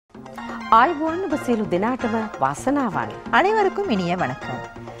ආයුබෝවන් ඔබ සියලු දෙනාටම වාසනාවන්. අனைவருக்கும் இனிய வணக்கம்.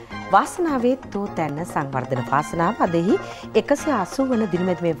 වාසනාවේ තෝතැන්න සංවර්ධන වාසනාව අදෙහි 180 වන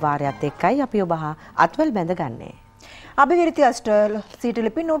දිනමැදිමේ වාරයත් එක්කයි අපි ඔබ අත්වල් බැඳගන්නේ. அபிவிருத்தி அஸ்ட்ரல்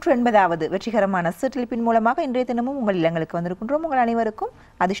சீட்டெழுப்பின் 180வது வெற்றிகரமான சீட்டெழுப்பின் மூலமாக இன்றைய தினமும் உங்கள் இல்லங்களுக்கு வந்திருக்கின்றோம். உங்கள் அனைவருக்கும்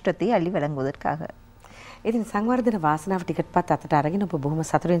அதிர்ஷ்டத்தை அள்ளி வழங்குவதற்காக. ඉතින් සංවර්ධන වාසනාව ටිකට්පත් අතට අරගෙන ඔබ බොහොම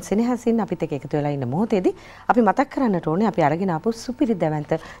සතුටින් සෙනෙහසින් අපිත් එක්ක එකතු වෙලා ඉන්න මොහොතේදී අපි මතක් කරන්නට ඕනේ අපි අරගෙන ආපු සුපිරි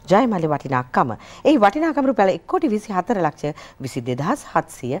දැවැන්ත ජයමාලි වටිනාකම. ඒ වටිනාකම රුපියල්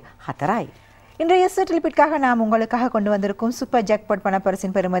 1,24,22,704යි. இன்றைய சீட்டெழுப்பிற்காக நாம் உங்களுக்காக கொண்டு வந்திருக்கும் சூப்பர் ஜாக்பாட்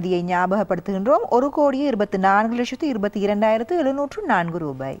பணப்பரிசின் பெறுமதியை ஞாபகப்படுத்துகின்றோம். 1,24,22,704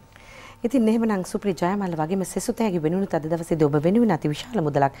 ரூபாய். ඉතින් එහෙමනම් සුප්‍රී ජයමාල වගේම සෙසුතෑගේ වෙනුණුත් අද දවසේදී ඔබ වෙනුවෙන් අති විශාල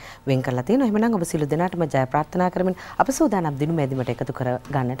මුදලක් වෙන් කරලා තියෙනවා. එහෙමනම් ඔබ සියලු දෙනාටම ජය ප්‍රාර්ථනා කරමින් අප සූදානම් දිනු මැදිමට එකතු කර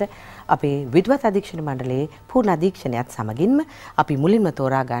ගන්නට අපේ විද්වත් අධීක්ෂණ මණ්ඩලයේ පූර්ණ අධීක්ෂණයත් සමගින්ම අපි මුලින්ම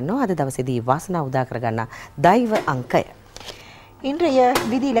තෝරා ගන්නවා අද දවසේදී වාසනාව උදා කර ගන්නා දෛව අංකය. இன்றைய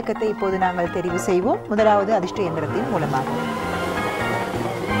விதி இலக்கத்தை இப்போது நாங்கள் தெரிவு செய்வோம். முதலாவது அதிர்ஷ்ட இயந்திரத்தின் மூலமாக.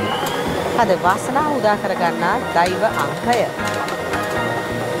 අද වාසනාව උදා කර ගන්නා දෛව අංකය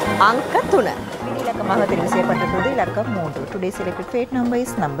අංක 3. விதி இலக்கமாக தெரிவு செய்யப்பட்டிருக்கிறது இலக்கம் 3. Today's selected fate number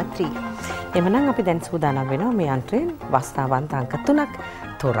is number 3. එමනම් අපි දැන් සූදානම් වෙනවා මේ අන්තරයෙන් වාසනාවන්ත අංක 3ක්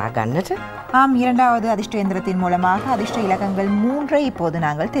තෝරා ගන්නට. ஆம், இரண்டாவது அதிர்ஷ்ட இயந்திரத்தின் மூலமாக அதிர்ஷ்ட இலக்கங்கள் 3ஐ இப்போது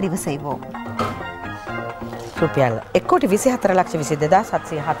நாங்கள் தெரிவு செய்வோம். රුපියල්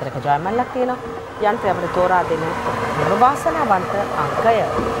 1,24,22,704ක ජයමල්ලක් තියෙනවා. යන්ත්‍රය අපිට තෝරා දෙන වාසනාවන්ත අංකය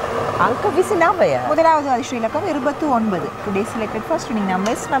අංක 29. முதலாவது அதிர்ஷ்ட இலக்கம் 29. Today's selected first winning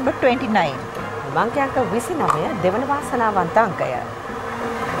number is number 29. අංක 29 දෙවන වාසනාවන්ත අංකය.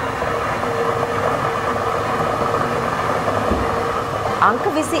 අංක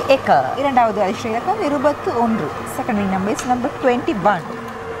 21. இரண்டாவது அதிர்ஷ்ட இலக்கம் 21. Second winning number is number 21.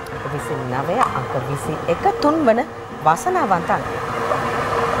 29 අංක 21 තුන්වන වාසනාවන්ත අංකය.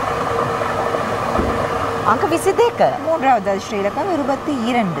 අංක 22. மூன்றாவது அதிர்ஷ்ட இலக்கம்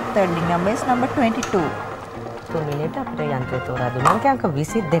 22. Third winning number is number 22. තුන්වෙනියට අපිට යන්ත්‍රය තෝරා දුන්න අංක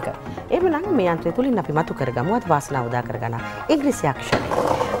 22. එහෙමනම් මේ යන්ත්‍රය තුලින් අපි මතු කරගමු අද වාසනාව උදා කරගන්න ඉංග්‍රීසි අක්ෂරය.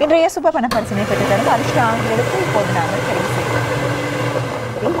 இன்றைய சூப்பர் பணப்பரிசினை பெற்றுத்தரும் அதிர்ஷ்ட ஆங்கில எழுத்து இப்போது நாங்கள் தெரிவு செய்வோம்.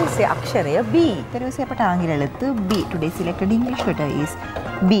 ඉංග්‍රීසි අක්ෂරය B. தெரிவு செய்யப்பட்ட ஆங்கில எழுத்து B. Today's selected English letter is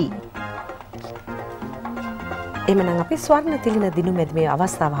B. එහෙමනම් අපි ස්වර්ණ තිලින දිනු මැදිමේ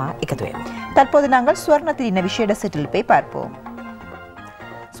අවස්ථාව හා එකතු වෙමු. தற்போது நாங்கள் ස්වර්ණතිලින විශේෂ සිටල්පை பார்ப்போம்.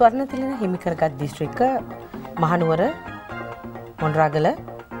 ස්වර්ණ තිලින හිමිකරගත් දිස්ත්‍රික්ක මහනුවර, මොණරාගල,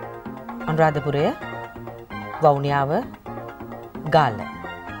 අනුරාධපුරය, වවුනියාව, ගාල්ල.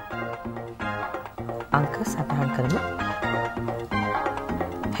 අංක සටහන් කරමු.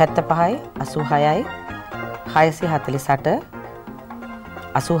 75යි 86යි 648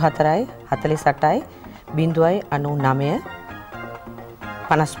 84යි 48යි 0.99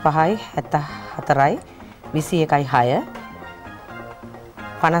 55යි 74යි 21යි 6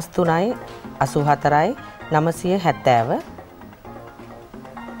 53යි 84යි 970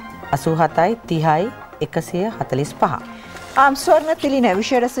 87යි 30යි 145. ஆம், ஸ்வர்ணத்திலின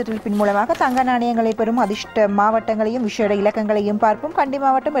விசேட சிற்றில்பின் மூலமாக தங்க நாணயங்களை பெறும் அதிர்ஷ்ட மாவட்டங்களையும் விசேட இலக்கங்களையும் பார்ப்போம். கண்டி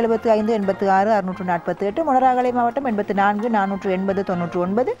மாவட்டம் 75 86 648, மொனராகலை மாவட்டம் 84 480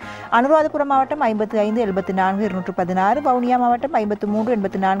 99, அனுராதபுரம் மாவட்டம் 55 74 216, வவுனியா மாவட்டம் 53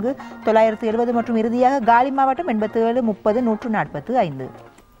 84 970 மற்றும் இறுதியாக காலி மாவட்டம் 87 30 145.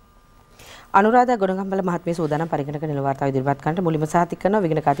 අනුරාධා ගොඩගම්බල මහත්මිය සූදානම් පරිගණක නිල වාර්තාව ඉදිරිපත් කරන්නට මුලින්ම සාතික කරනවා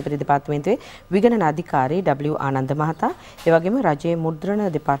විගණක අධිපති දෙපාර්තමේන්තුවේ විගණන අධිකාරී W ආනන්ද මහතා. ඒ වගේම රජයේ මුද්‍රණ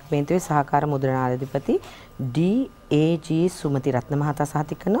දෙපාර්තමේන්තුවේ සහකාර මුද්‍රණාධිපති DAG සුමති රත්න මහතා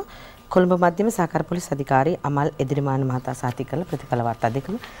සාතික කරනවා. කොළඹ මධ්‍යම සහකාර පොලිස් අධිකාරී අමල් එදිරිමාන මහතා සාතික කරන ප්‍රතිඵල වාර්තා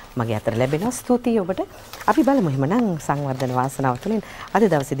දෙකම මගේ අතට ලැබෙනවා. ස්තුතියි ඔබට. අපි බලමු එහෙමනම් සංවර්ධන වාසනාව තුළින් අද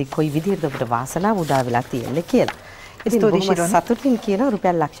දවසේදී කොයි විදිහටද ඔබට වාසනාව උදා වෙලා තියෙන්නේ කියලා. ඉතින් සතුටින් කියන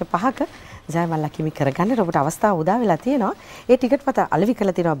රුපියල් ලක්ෂ 5ක ජයමල්ලා කිමි කරගන්න ඔබට අවස්ථාව උදා වෙලා තියෙනවා. ඒ ටිකට් පත අලෙවි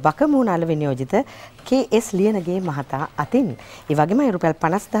කරලා තියෙනවා බකමූණ අලෙවි නියෝජිත KS ලියනගේ මහතා අතින්. ඒ වගේම රුපියල්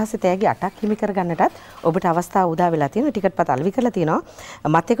 50000 තෑගි 8ක් හිමි කරගන්නටත් ඔබට අවස්ථාව උදා වෙලා තියෙනවා. ටිකට් පත අලෙවි කරලා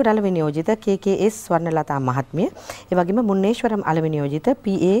තියෙනවා මත්යකට අලෙවි නියෝජිත KKS ස්වර්ණලතා මහත්මිය. ඒ වගේම මුන්නේශ්වරම් අලෙවි නියෝජිත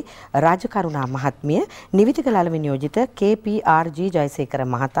PA රාජකරුණා මහත්මිය. නිවිතිකල අලෙවි නියෝජිත KPRG ජයසේකර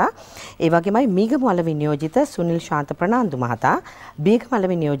මහතා. ඒ වගේමයි මීගමු අලෙවි නියෝජිත සුනිල් ශාන්ත ප්‍රනාන්දු මහතා. බීගම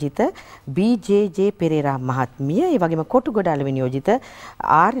අලෙවි නියෝජිත BJJ පෙරේරා මහත්මිය. ඒ වගේම කොටුගොඩ අලෙවි නියෝජිත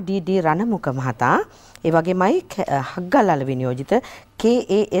RDD රණමුක මහතා. ඒ වගේමයි හග්ගල් අලෙවි නියෝජිත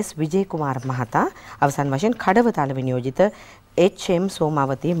KAS විජේකුමාර් මහතා. අවසන් වශයෙන් කඩවත අලෙවි නියෝජිත HM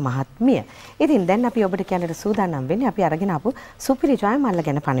සෝමාවතී මහත්මිය. ඉතින් දැන් අපි ඔබට කියන්නට සූදානම් වෙන්නේ අපි අරගෙන ආපු සුපිරි ජයමල්ල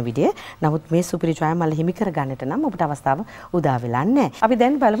ගැන පණිවිඩය. නමුත් මේ සුපිරි ජයමල්ල හිමි කර ගන්නට නම් ඔබට අවස්ථාව උදා වෙලා නැහැ. අපි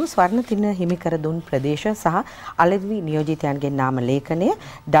දැන් බලමු ස්වර්ණ තින්න හිමි කර දුන් ප්‍රදේශ සහ අලෙවි නියෝජිතයන්ගේ නාම ලේඛනය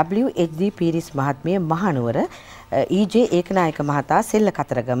WHD පීරිස් මහත්මිය මහනුවර, EJ ඒකනායක මහතා සෙල්ල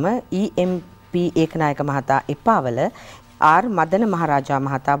කතරගම, EMP ඒකනායක මහතා එපාවල, ආර් මදන මහරජා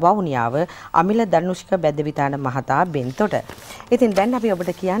මහතා වවුනියාව, අමිල ධනුෂ්ක බැද්දවිතාන මහතා බෙන්තොට. ඉතින් දැන් අපි ඔබට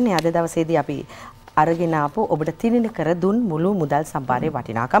කියන්නේ අද දවසේදී අපි අරගෙන ආපු ඔබට තිරින කර දුන් මුළු මුදල් සම්භාරයේ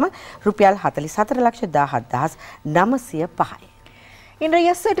වටිනාකම රුපියල් 44,905යි. இன்றைய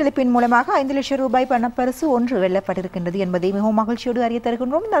செட்டிலிப்பின் மூலமாக 5 லட்சம் ரூபாய் பணப்பரிசு ஒன்று வெல்லப்பட்டிருக்கின்றது என்பதை மிகவும் மகிழ்ச்சியோடு அறிய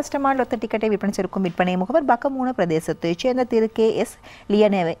தருகின்றோம். இந்த அஷ்டமான லொத்த டிக்கெட்டை விற்பனை செய்யும் விற்பனை முகவர் பக்கமூன பிரதேசத்தைச் சேர்ந்த திரு KS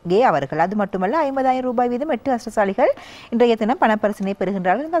லியனகே அவர்கள். அது மட்டுமல்ல 50,000 ரூபாய் வீதம் 8 அஷ்டசாலிகள் இன்றைய தினம் பணப்பரிசினை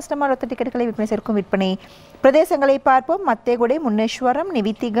பெறுகின்றார்கள். இந்த அஷ்டமான லொத்த டிக்கெட்டுகளை விற்பனை செய்யும் விற்பனை பிரதேசங்களை பார்ப்போம். மத்தேகுடை, முன்னேஸ்வரம்,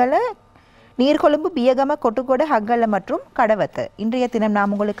 நிவித்திகல, நீர்கொழும்பு, பியகம, கொட்டுக்கோடு, ஹக்கல்ல மற்றும் கடவத்து. இன்றைய தினம்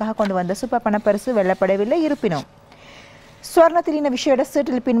நாம் உங்களுக்காக கொண்டு வந்த சூப்பர் பணப்பரிசு வெல்லப்படவில்லை. இருப்பினும் ஸ்வர்ணத்திலின விசேட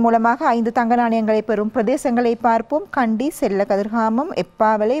சீட்டிலிப்பின் மூலமாக 5 தங்க நாணயங்களை பெறும் பிரதேசங்களை பார்ப்போம். கண்டி, செல்ல கதிர்காமம்,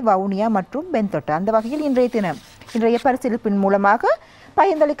 எப்பாவலை, வவுனியா மற்றும் பென்தொட்ட. அந்த வகையில் இன்றைய பரிசீலிப்பின் மூலமாக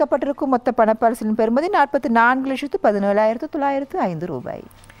பகிர்ந்தளிக்கப்பட்டிருக்கும் மொத்த பணப்பரிசிலின் பெறுமதி 44,17,905 ரூபாய்.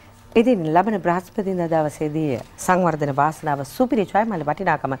 ඉතින් ලබන බ්‍රහස්පතින්දා දවසේදී සංවර්ධන වාසනාව සුපිරි ජයමල්ල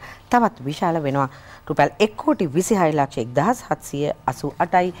වටිනාකම තවත් විශාල වෙනවා. රුපියල්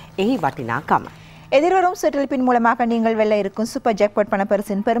 1,26,0788යි එහි වටිනාකම. எதிர்வரும் செட்டிலிப்பின் மூலமாக நீங்கள் வெல்ல இருக்கும் சூப்பர் ஜாக்பாட்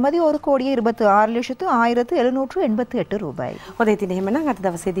பணப்பரிசின் பெறுமதி 1,26,1788 ரூபாய். හොඳයි ඉතින් එහෙමනම් අද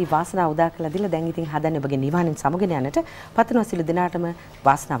දවසේදී වාසනාව උදා කළා දීලා දැන් ඉතින් හදන්න ඔබගේ නිවනින් සමුගෙන යන්නට පතනවා සිළු දිනාටම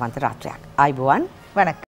වාසනාවන්ත රාත්‍රියක්. ආයිබෝවන්. வணக்கம்.